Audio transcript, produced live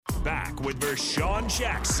back with Vershawn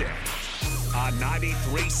Jackson on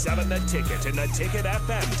 93.7 The Ticket and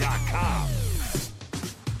theticketfm.com.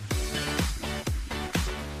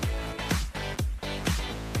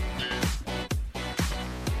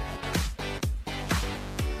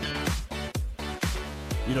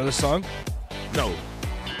 You know the song? No.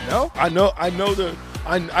 No? I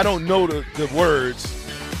don't know the words,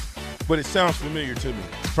 but it sounds familiar to me.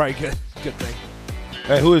 It's probably good. Good thing.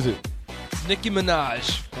 Hey, who is it? It's Nicki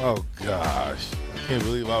Minaj. Oh, gosh. I can't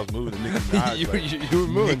believe I was moving to Nicki Minaj. you were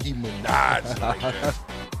moving. Nicki Minaj. Like that.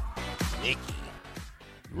 Nicki.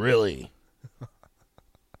 Really?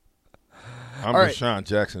 I'm All right. Vershawn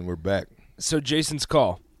Jackson. We're back. So Jason's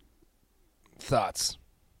call. Thoughts?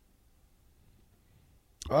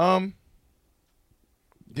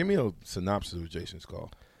 Give me a synopsis of Jason's call.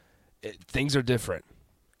 Things are different.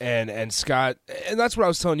 And Scott, and that's what I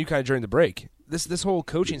was telling you kind of during the break. This whole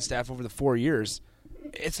coaching staff over the 4 years,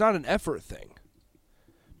 it's not an effort thing.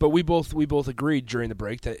 But we both agreed during the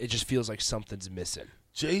break that it just feels like something's missing.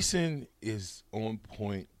 Jason is on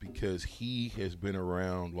point because he has been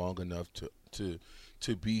around long enough to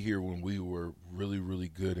be here when we were really, really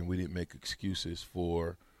good and we didn't make excuses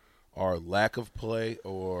for our lack of play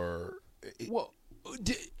or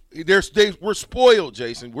we're spoiled,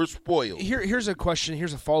 Jason. We're spoiled. Here's a question.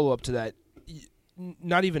 Here's a follow-up to that.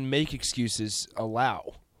 Not even make excuses.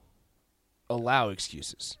 Allow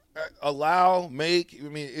excuses. Make. I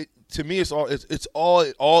mean, to me, it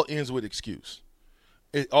all ends with excuse.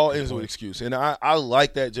 It all ends with excuse, and I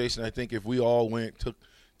like that, Jason. I think if we all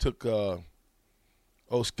took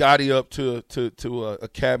Scotty up to a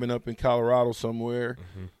cabin up in Colorado somewhere.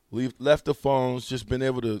 Mm-hmm. Left the phones, just been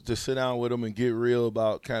able to sit down with them and get real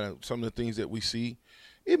about kind of some of the things that we see.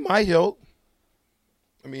 It might help.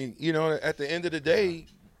 I mean, at the end of the day,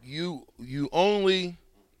 you only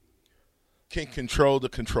can control the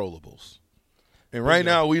controllables. And right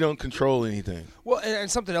now, we don't control anything. Well,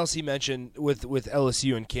 and something else he mentioned with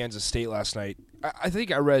LSU and Kansas State last night, I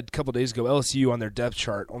think I read a couple days ago, LSU on their depth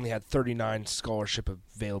chart only had 39 scholarship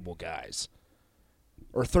available guys.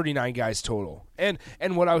 Or 39 guys total. And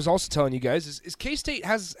what I was also telling you guys is K-State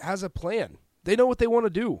has a plan. They know what they want to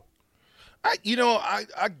do. I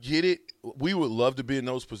get it. We would love to be in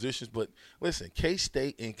those positions, but listen,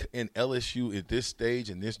 K-State and LSU at this stage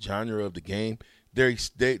in this genre of the game, they're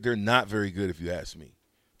not very good if you ask me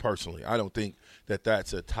personally. I don't think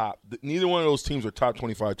that's a top – neither one of those teams are top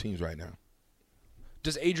 25 teams right now.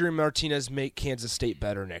 Does Adrian Martinez make Kansas State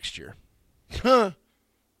better next year?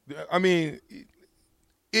 I mean –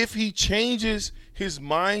 if he changes his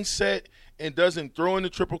mindset and doesn't throw in the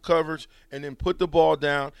triple coverage and then put the ball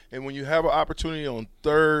down, and when you have an opportunity on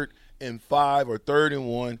 3rd and 5 or 3rd and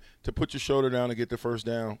 1 to put your shoulder down and get the first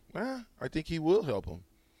down, I think he will help him.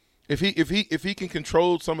 If he can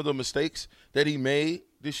control some of the mistakes that he made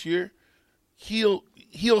this year, he'll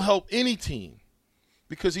help any team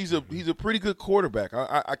because he's a pretty good quarterback.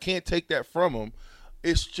 I can't take that from him.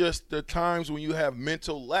 It's just the times when you have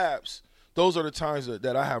mental lapse. Those are the times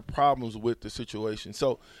that I have problems with the situation.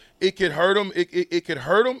 So it could hurt them. It could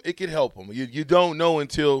hurt them. It could help them. You don't know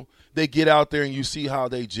until they get out there and you see how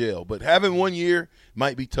they gel. But having 1 year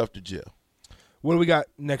might be tough to gel. What do we got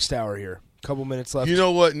next hour here? Couple minutes left. You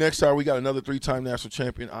know what? Next hour we got another 3-time national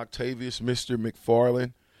champion, Octavius, Mr.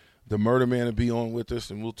 McFarland, the murder man, to be on with us,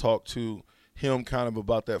 and we'll talk to him kind of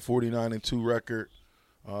about that 49-2 record.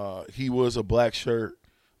 He was a black shirt.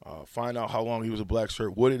 Find out how long he was a black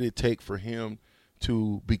shirt. What did it take for him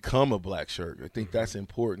to become a black shirt? I think that's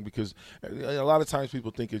important because a lot of times people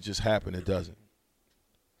think it just happened. It doesn't.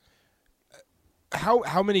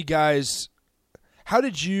 How many guys? How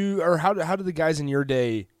did the guys in your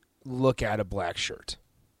day look at a black shirt?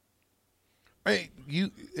 Hey,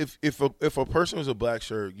 if a person was a black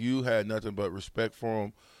shirt, you had nothing but respect for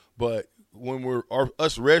them. But when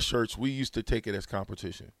us red shirts, we used to take it as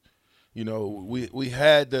competition. We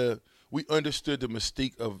understood the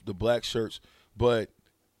mystique of the black shirts, but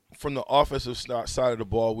from the offensive side of the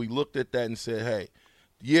ball, we looked at that and said, hey,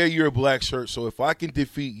 yeah, you're a black shirt, so if I can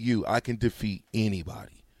defeat you, I can defeat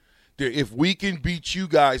anybody. If we can beat you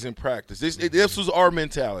guys in practice, this was our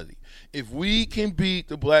mentality. If we can beat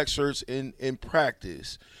the black shirts in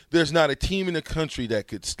practice, there's not a team in the country that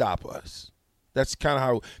could stop us. That's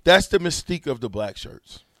that's the mystique of the black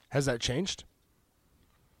shirts. Has that changed?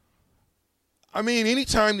 I mean,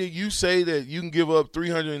 anytime that you say that you can give up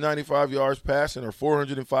 395 yards passing or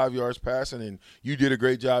 405 yards passing and you did a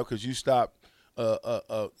great job because you stopped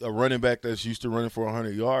a running back that's used to running for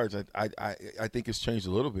 100 yards, I think it's changed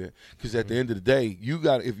a little bit because at the end of the day,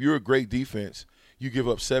 if you're a great defense, you give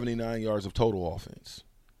up 79 yards of total offense.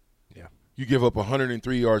 Yeah. you give up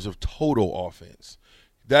 103 yards of total offense.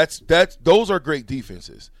 Those are great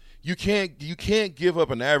defenses. You can't give up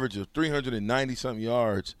an average of 390 something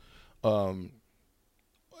yards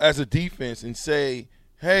as a defense and say,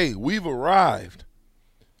 hey, we've arrived.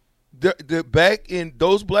 The back in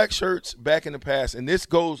those black shirts back in the past, and this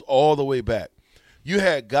goes all the way back. You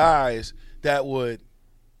had guys the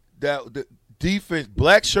defense,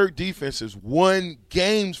 black shirt defenses won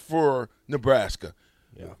games for Nebraska.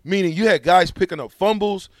 Yeah. Meaning you had guys picking up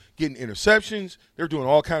fumbles, getting interceptions. They're doing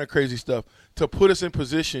all kind of crazy stuff to put us in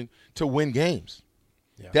position to win games.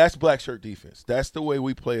 Yeah. That's black shirt defense. That's the way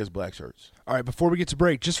we play as black shirts. All right, before we get to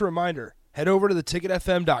break, just a reminder, head over to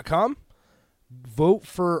theticketfm.com, vote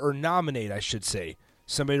for, or nominate, I should say,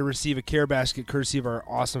 somebody to receive a care basket courtesy of our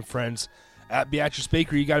awesome friends at Beatrice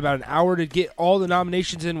Bakery. You got about an hour to get all the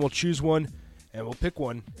nominations in. We'll choose one, and we'll pick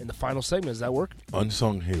one in the final segment. Does that work?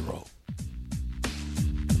 Unsung hero.